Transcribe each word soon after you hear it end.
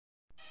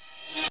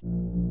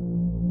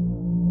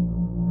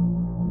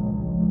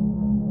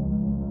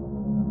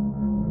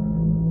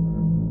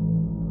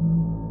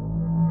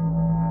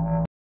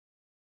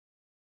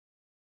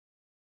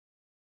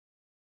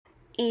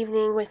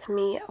evening with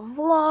me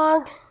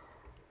vlog.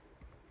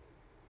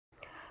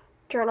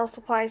 Journal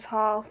supplies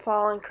haul,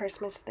 fall and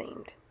Christmas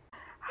themed.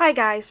 Hi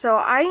guys, so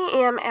I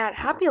am at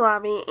Hobby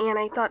Lobby and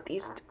I thought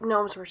these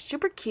gnomes were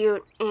super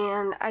cute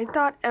and I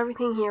thought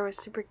everything here was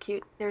super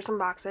cute. There's some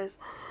boxes.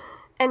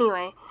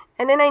 Anyway,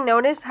 and then I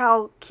noticed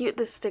how cute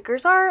the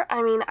stickers are.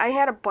 I mean, I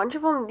had a bunch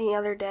of them the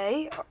other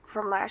day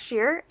from last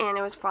year and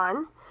it was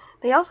fun.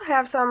 They also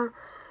have some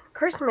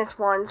Christmas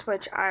ones,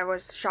 which I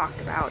was shocked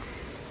about.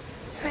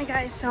 Hi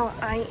guys, so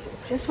I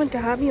just went to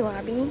Hobby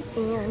Lobby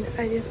and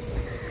I just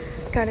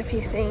got a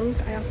few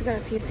things. I also got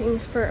a few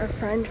things for a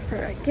friend for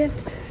a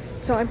gift.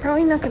 So I'm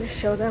probably not going to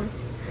show them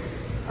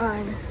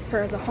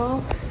for the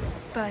haul,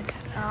 but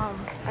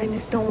I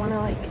just don't want to,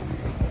 like,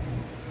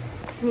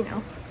 you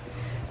know.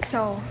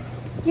 So,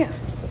 yeah.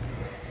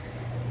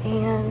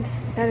 And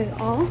that is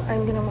all.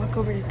 I'm going to walk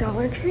over to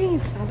Dollar Tree.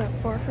 It's not that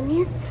far from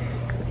here.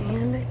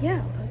 And,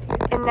 yeah.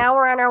 And now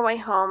we're on our way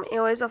home.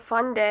 It was a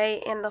fun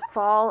day, and the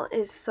fall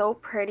is so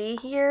pretty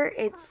here.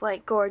 It's,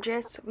 like,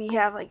 gorgeous. We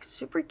have, like,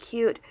 super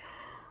cute,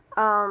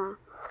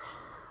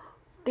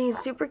 these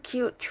super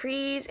cute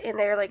trees, and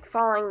they're, like,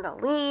 falling the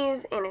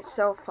leaves, and it's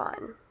so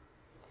fun.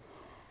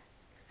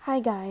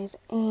 Hi, guys,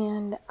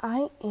 and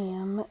I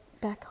am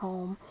back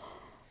home.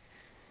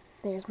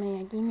 There's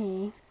Maggie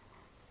May.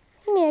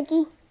 Hey,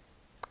 Maggie.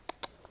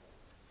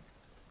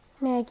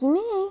 Maggie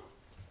May.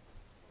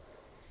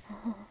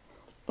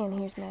 And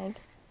here's Meg.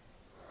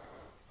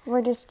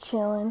 We're just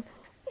chilling,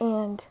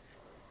 and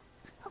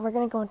we're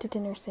gonna go into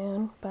dinner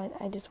soon, but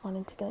I just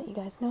wanted to let you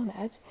guys know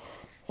that.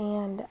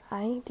 And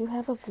I do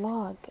have a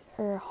vlog,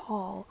 or a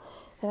haul,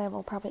 that I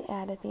will probably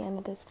add at the end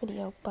of this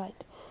video,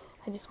 but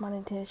I just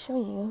wanted to show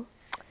you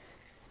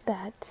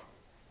that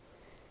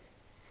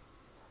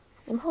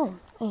I'm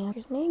home. And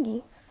here's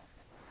Maggie.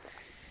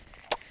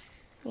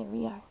 There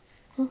we are.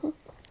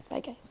 Bye,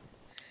 guys.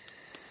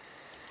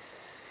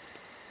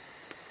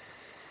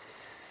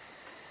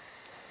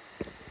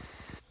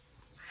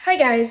 Hi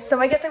guys, so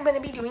I guess I'm going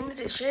to be doing the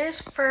dishes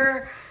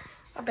for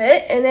a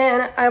bit and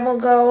then I will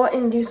go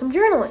and do some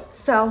journaling.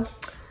 So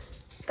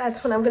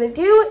that's what I'm going to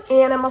do,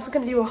 and I'm also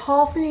going to do a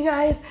haul for you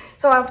guys.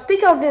 So I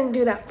think I'll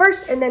do that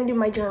first and then do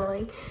my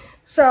journaling.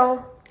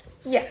 So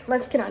yeah,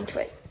 let's get on to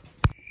it.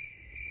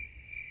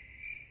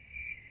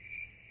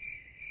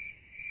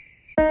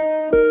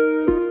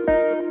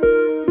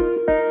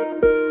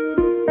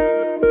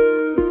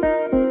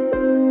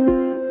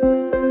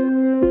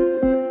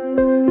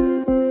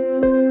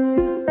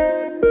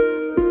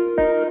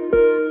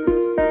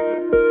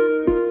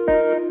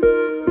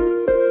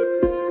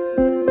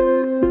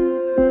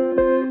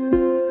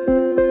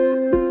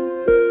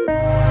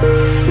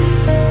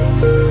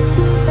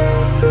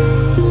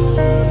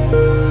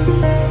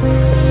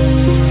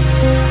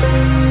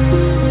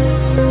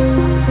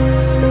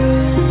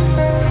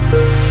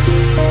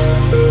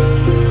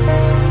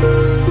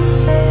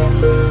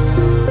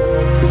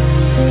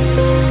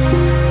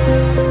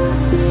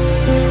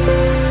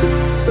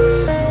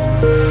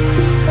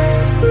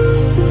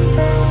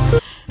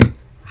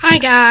 Hi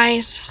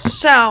guys,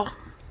 so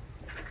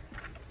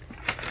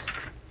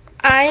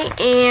I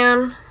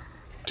am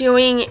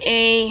doing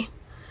a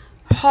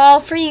haul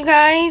for you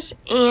guys,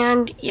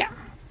 and yeah.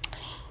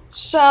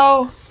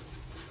 So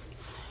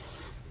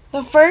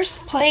the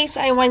first place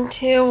I went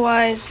to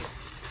was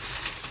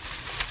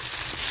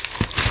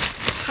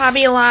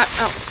Hobby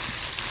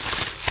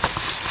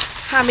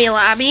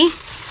Lobby.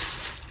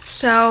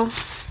 So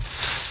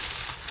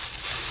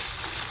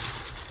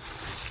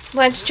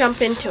let's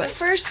jump into it.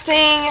 First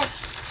thing,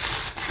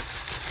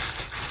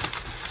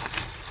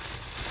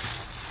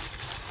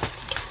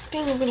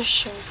 I'm going to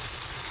show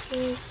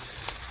you.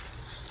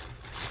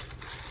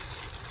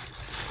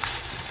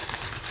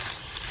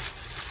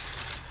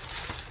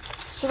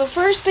 So the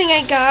first thing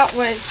I got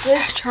was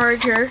this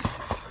charger.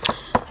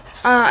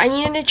 I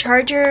needed a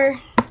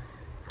charger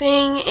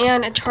thing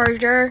and a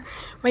charger.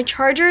 My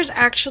charger is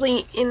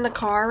actually in the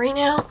car right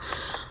now.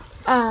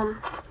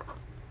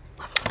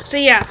 So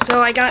yeah,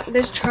 so I got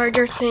this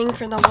charger thing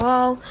for the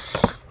wall,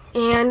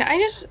 and I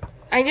just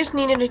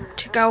needed it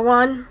to go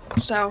on.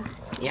 So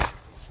yeah.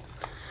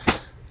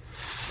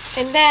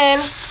 And then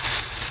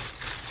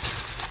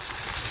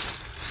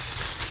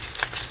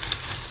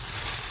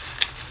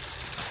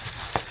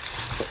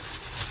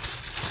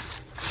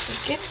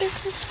get their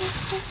Christmas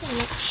stuff, I'm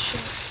not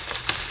sure.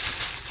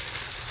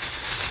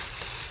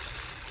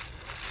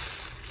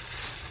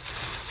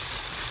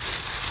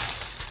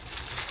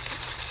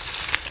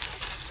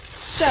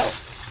 So,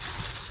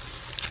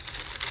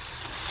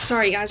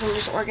 sorry guys, I'm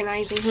just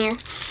organizing here.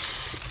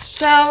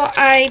 So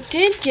I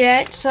did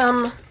get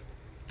some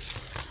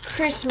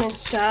Christmas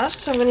stuff,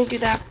 so I'm going to do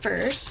that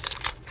first.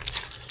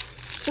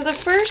 So the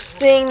first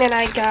thing that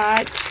I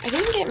got, I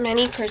didn't get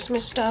many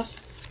Christmas stuff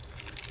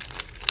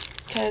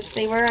because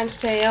they were on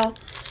sale,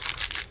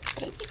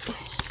 but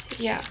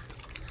yeah.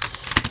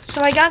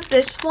 So I got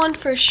this one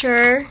for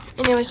sure,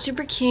 and it was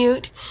super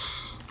cute.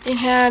 It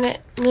had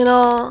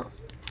little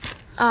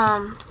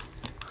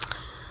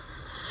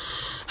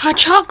hot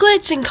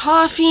chocolates and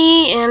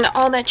coffee and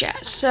all that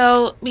jazz.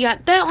 So we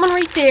got that one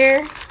right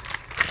there.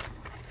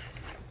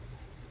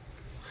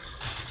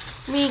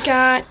 We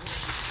got,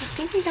 I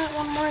think we got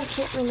one more, I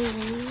can't really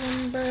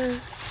remember.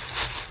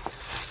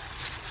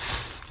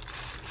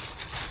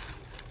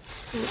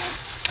 No.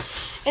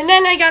 And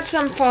then I got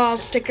some fall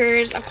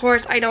stickers. Of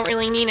course, I don't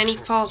really need any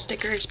fall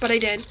stickers, but I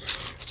did.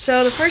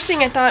 So the first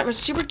thing I thought was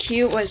super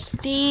cute was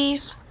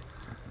these.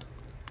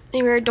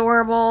 They were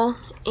adorable,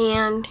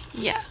 and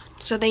yeah.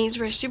 So these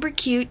were super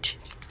cute.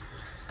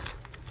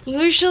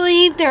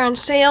 Usually they're on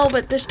sale,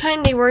 but this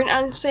time they weren't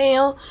on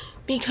sale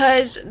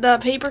because the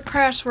paper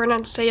crafts weren't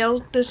on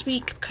sale this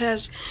week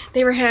because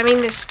they were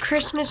having this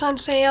Christmas on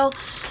sale.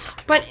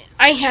 But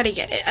I had to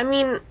get it. I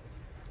mean,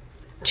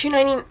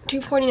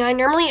 $2.49.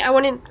 Normally I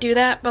wouldn't do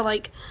that, but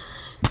like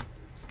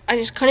I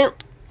just couldn't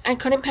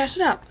pass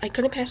it up. I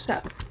couldn't pass it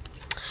up.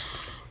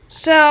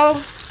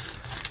 So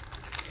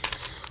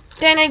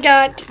then I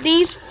got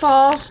these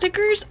fall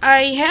stickers.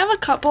 I have a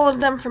couple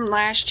of them from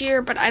last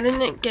year, but I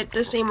didn't get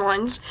the same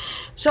ones.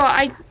 So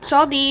I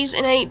saw these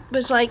and I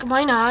was like,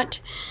 why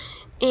not?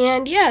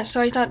 And yeah,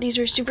 so I thought these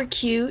were super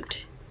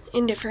cute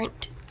and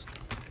different.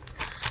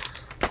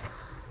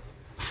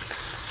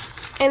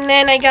 And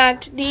then I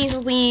got these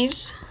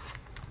leaves.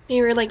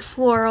 They were like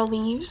floral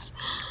leaves.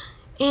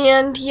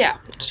 And yeah,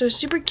 so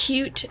super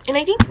cute. And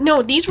I think,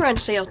 no, these were on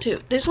sale too.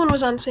 This one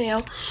was on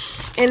sale.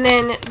 And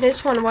then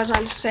this one was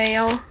on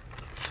sale.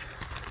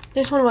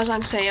 This one was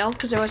on sale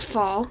because it was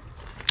fall.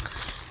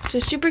 So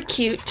super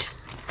cute.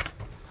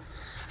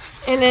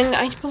 And then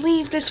I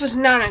believe this was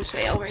not on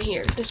sale right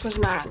here. This was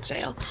not on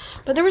sale.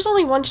 But there was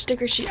only one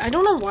sticker sheet. I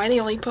don't know why they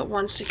only put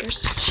one sticker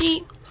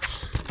sheet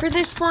for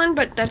this one,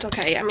 but that's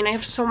okay. I mean, I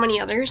have so many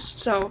others,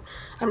 so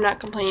I'm not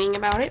complaining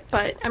about it.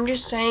 But I'm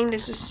just saying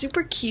this is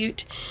super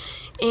cute.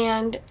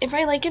 And if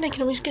I like it, I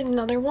can always get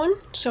another one.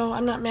 So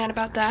I'm not mad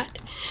about that.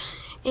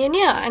 And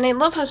yeah, and I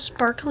love how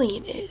sparkly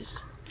it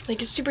is.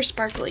 Like, it's super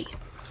sparkly.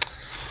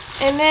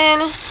 And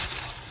then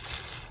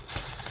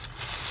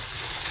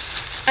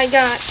I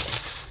got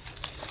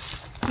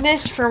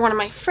this for one of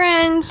my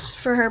friends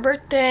for her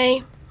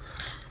birthday.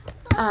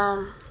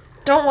 Don't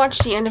watch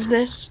the end of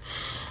this.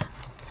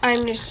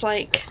 I'm just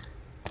like,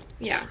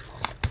 yeah.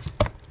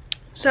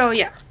 So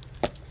yeah,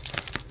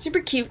 super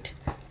cute.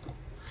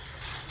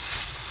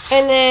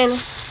 And then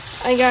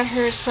I got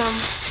her some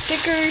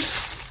stickers.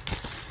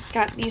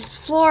 Got these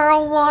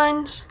floral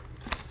ones.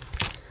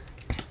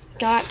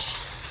 Got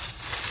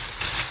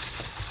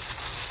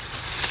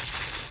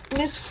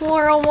this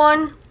floral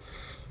one.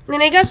 And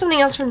then I got something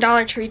else from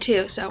Dollar Tree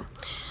too. So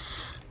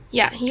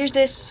yeah, here's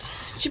this.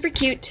 Super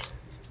cute.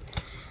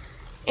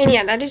 And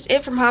yeah, that is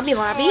it from Hobby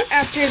Lobby.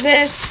 After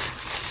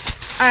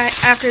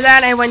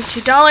that I went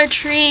to Dollar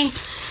Tree.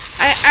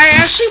 I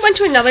actually went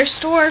to another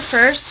store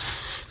first.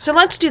 So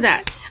let's do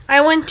that. I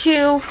went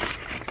to,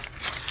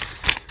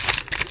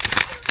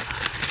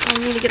 I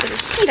need to get the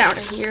receipt out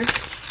of here.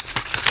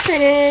 Here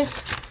it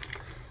is.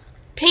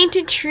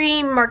 Painted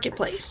Tree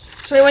Marketplace.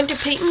 So I went to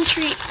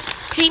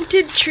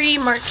Painted Tree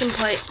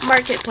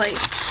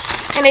Marketplace.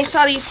 And I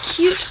saw these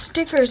cute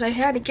stickers I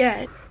had to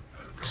get.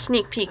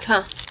 Sneak peek,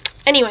 huh?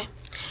 Anyway.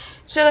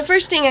 So the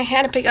first thing I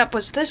had to pick up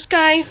was this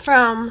guy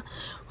from,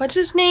 what's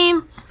his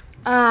name?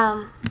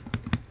 Oh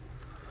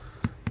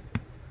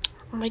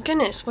my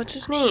goodness, what's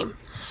his name?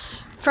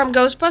 From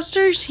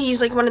Ghostbusters. He's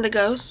like one of the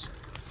ghosts.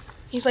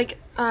 He's like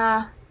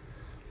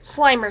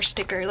Slimer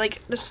sticker,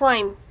 like the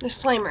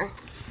Slimer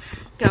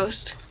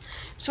ghost.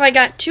 So I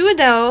got 2 of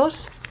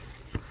those.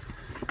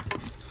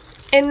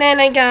 And then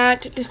I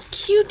got this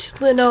cute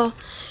little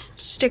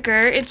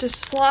sticker. It's a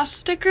sloth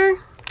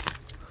sticker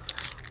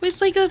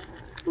with like a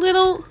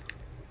little,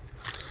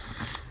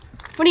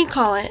 what do you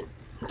call it?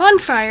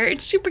 Bonfire.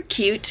 It's super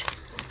cute.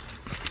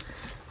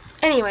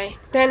 Anyway,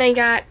 then I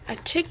got a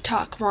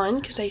TikTok one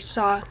because I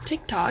saw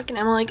TikTok and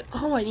I'm like,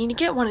 oh, I need to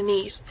get one of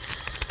these.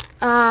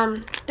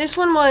 This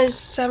one was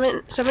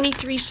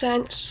 73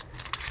 cents.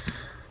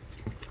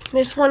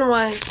 This one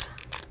was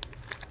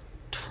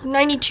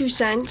 92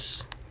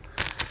 cents.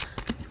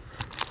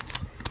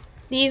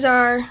 These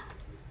are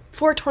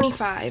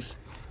 $4.25.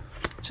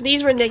 So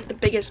these were like the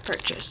biggest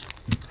purchase.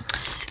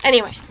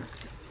 Anyway.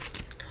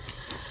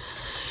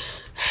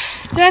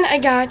 Then I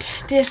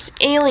got this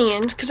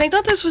alien, because I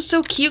thought this was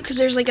so cute, because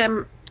there's like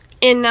in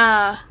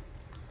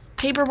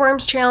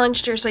Paperworms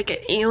Challenge, there's like an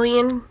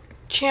alien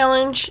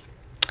challenge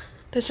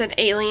that said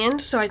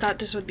aliens, so I thought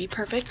this would be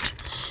perfect.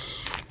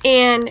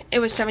 And it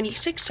was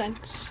 76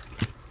 cents.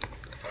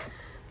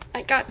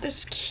 I got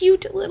this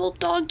cute little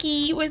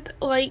doggy with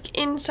like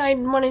inside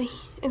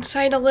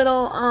a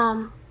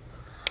little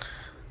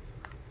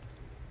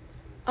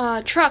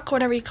truck,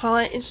 whatever you call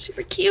it. It's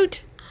super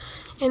cute.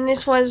 And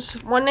this was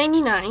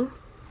 $1.99.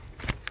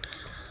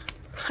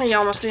 I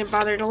almost didn't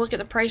bother to look at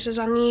the prices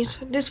on these.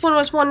 This one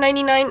was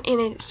 $1.99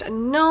 and it's a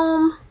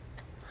gnome.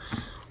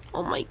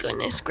 Oh my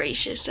goodness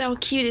gracious, how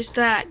cute is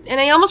that?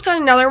 And I almost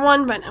got another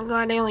one, but I'm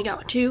glad I only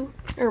got 2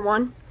 or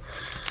 1.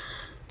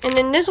 And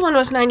then this one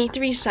was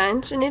 93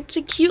 cents and it's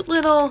a cute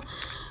little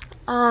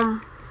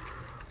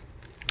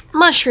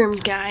mushroom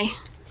guy.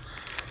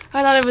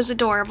 I thought it was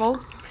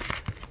adorable.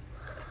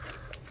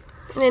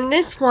 And then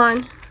this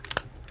one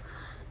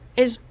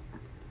is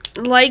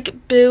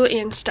like Boo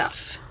and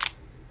stuff.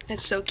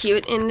 It's so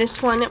cute. And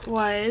this one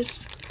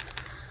was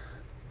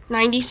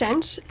 90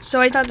 cents.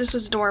 So I thought this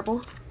was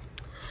adorable.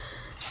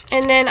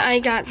 And then I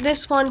got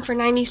this one for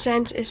 90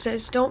 cents. It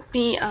says, "Don't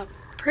be a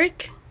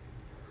prick."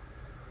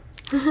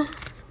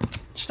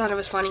 Just thought it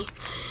was funny.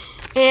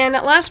 And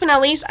last but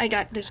not least, I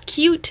got this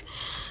cute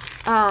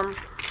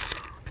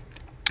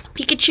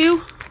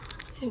Pikachu,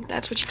 if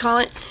that's what you call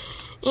it.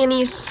 And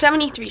he's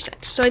 73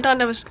 cents. So I thought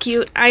that was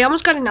cute. I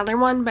almost got another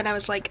one, but I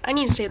was like, I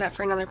need to save that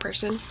for another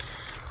person.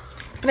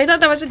 But I thought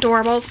that was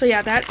adorable. So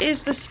yeah, that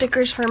is the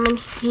stickers from in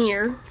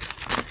here.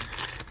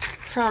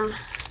 From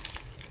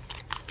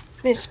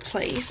this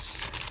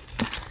place.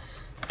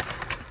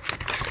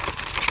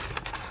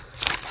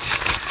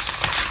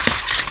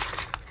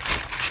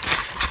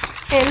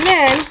 And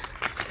then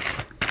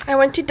I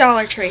went to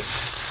Dollar Tree.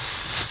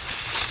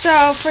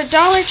 So for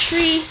Dollar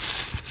Tree,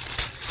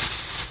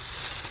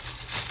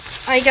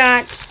 I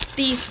got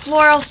these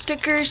floral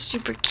stickers,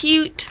 super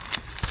cute.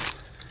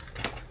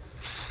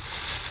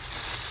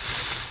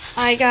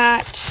 I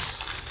got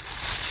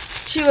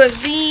 2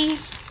 of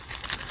these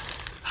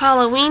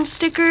Halloween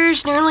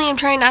stickers. Normally I'm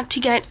trying not to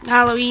get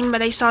Halloween,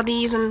 but I saw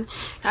these and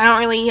I don't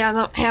really have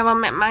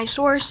them at my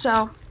store,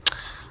 so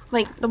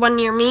like the one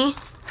near me.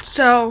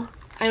 So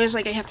I was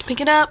like, I have to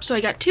pick it up, so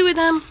I got 2 of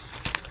them.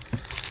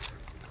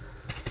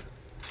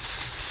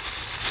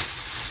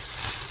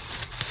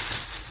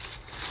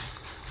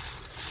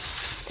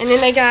 And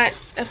then I got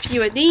a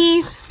few of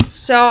these.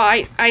 So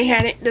I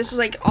had it. This is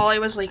like all I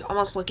was like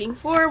almost looking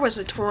for was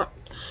a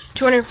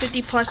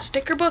 250 plus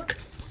sticker book.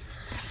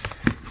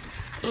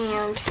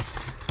 And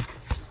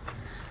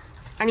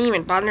I didn't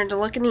even bother to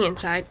look in the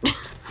inside.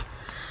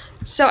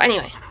 So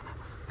anyway,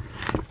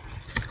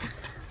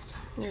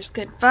 there's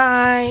Good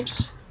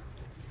Vibes.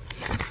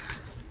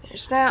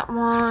 There's that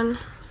one.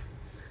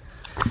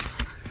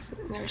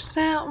 There's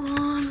that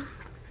one.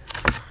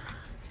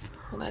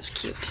 Well, that's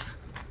cute.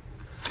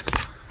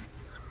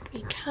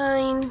 Be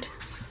kind.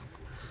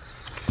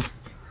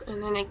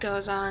 And then it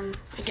goes on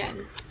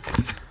again.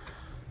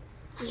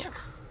 Yeah.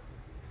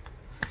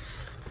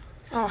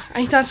 Oh,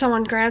 I thought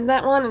someone grabbed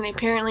that one, and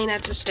apparently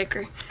that's a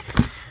sticker.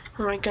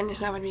 Oh my goodness,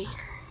 that would be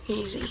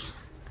easy.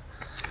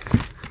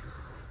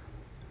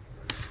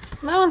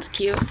 That one's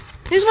cute.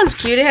 This one's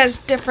cute. It has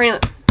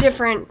different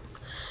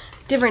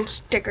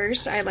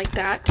stickers. I like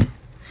that.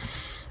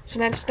 So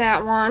that's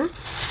that one.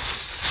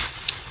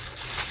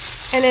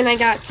 And then I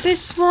got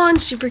this one,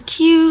 super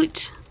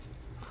cute.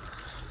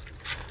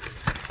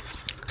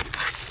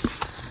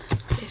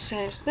 It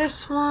says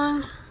this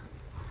one.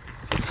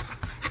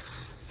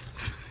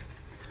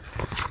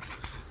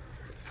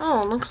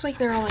 Oh, it looks like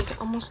they're all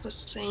like almost the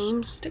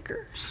same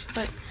stickers,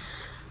 but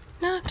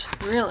not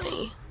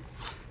really.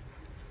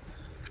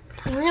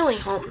 I really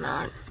hope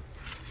not.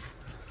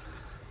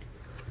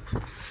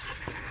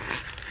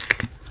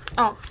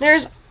 Oh,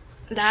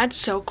 that's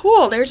so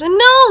cool. There's a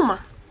gnome.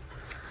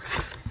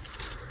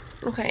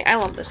 Okay, I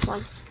love this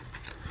one.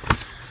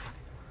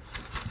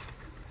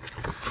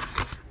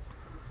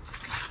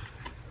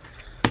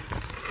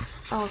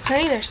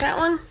 Okay, there's that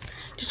one.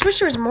 Just wish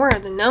there was more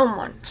of the gnome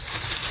ones.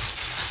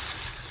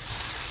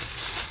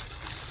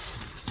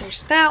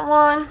 There's that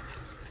one.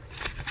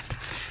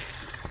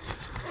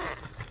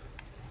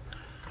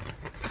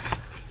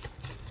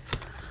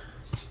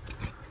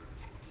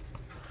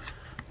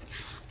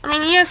 I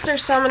mean, yes,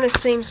 there's some of the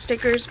same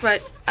stickers,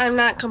 but I'm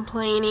not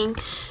complaining.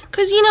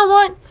 Because you know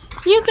what?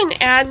 You can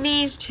add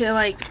these to,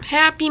 like,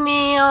 Happy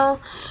Meal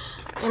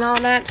and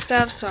all that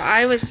stuff. So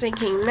I was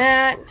thinking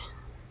that.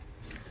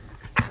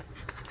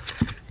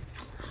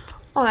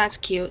 Oh, that's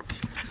cute.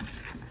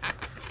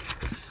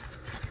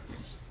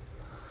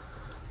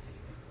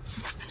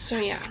 So,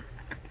 yeah.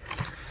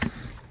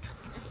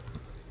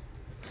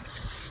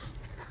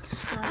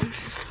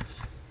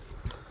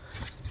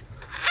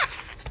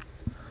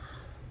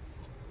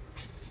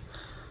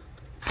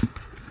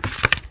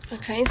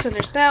 Okay, so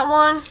there's that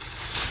one.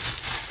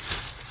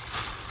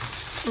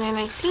 And then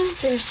I think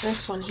there's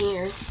this one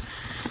here.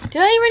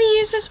 Did I already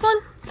use this one?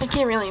 I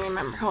can't really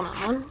remember. Hold on.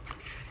 1,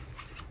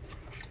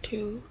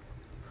 2.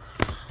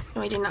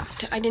 No, I did not.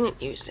 I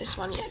didn't use this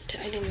one yet.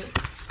 I didn't.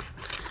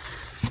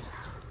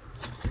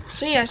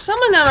 So yeah,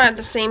 some of them are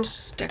the same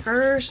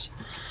stickers.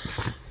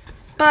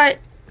 But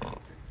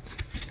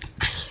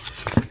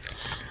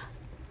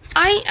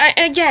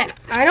again,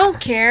 I don't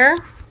care.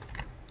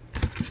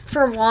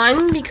 For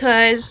one,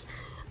 because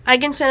I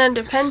can send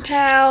them to pen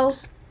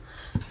pals.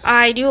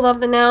 I do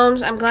love the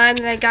gnomes. I'm glad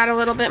that I got a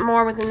little bit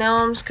more with the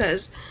gnomes,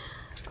 because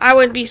I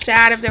would be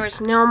sad if there was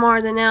no more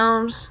of the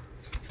gnomes.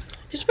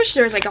 Just wish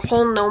there was like a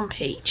whole gnome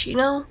page, you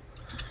know?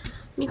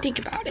 Let me think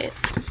about it.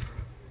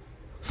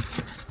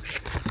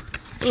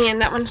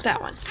 And that one's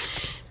that one.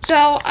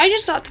 So I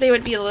just thought that they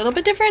would be a little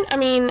bit different. I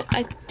mean,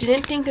 I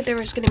didn't think that there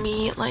was going to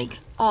be like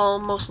all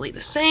mostly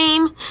the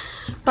same,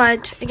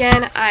 but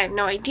again, I have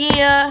no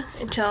idea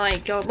until I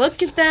go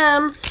look at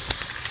them.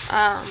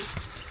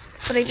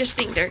 But I just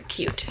think they're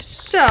cute.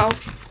 So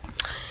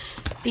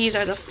these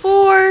are the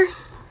 4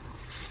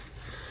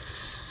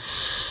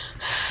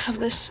 of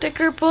the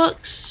sticker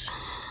books,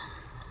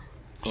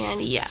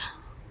 and yeah.